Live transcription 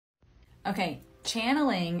Okay,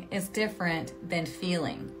 channeling is different than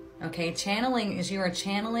feeling. Okay, channeling is you are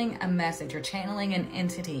channeling a message, you're channeling an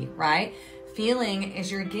entity, right? Feeling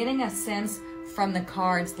is you're getting a sense from the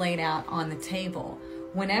cards laid out on the table.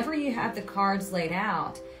 Whenever you have the cards laid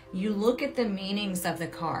out, you look at the meanings of the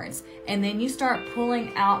cards and then you start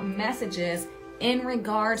pulling out messages in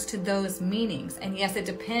regards to those meanings. And yes, it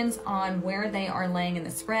depends on where they are laying in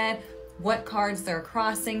the spread, what cards they're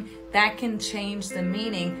crossing. That can change the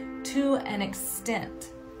meaning to an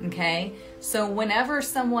extent. Okay, so whenever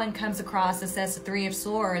someone comes across and says the Three of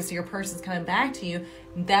Swords, your person's coming back to you,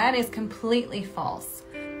 that is completely false.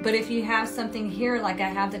 But if you have something here, like I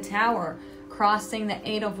have the Tower crossing the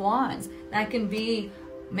Eight of Wands, that can be,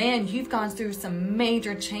 man, you've gone through some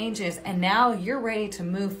major changes and now you're ready to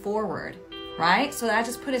move forward, right? So I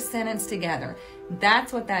just put a sentence together.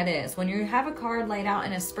 That's what that is. When you have a card laid out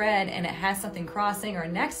in a spread and it has something crossing or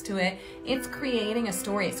next to it, it's creating a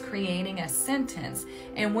story, it's creating a sentence.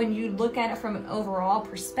 And when you look at it from an overall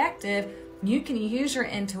perspective, you can use your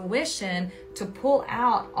intuition to pull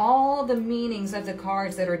out all the meanings of the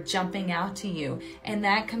cards that are jumping out to you. And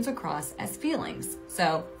that comes across as feelings.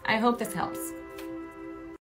 So I hope this helps.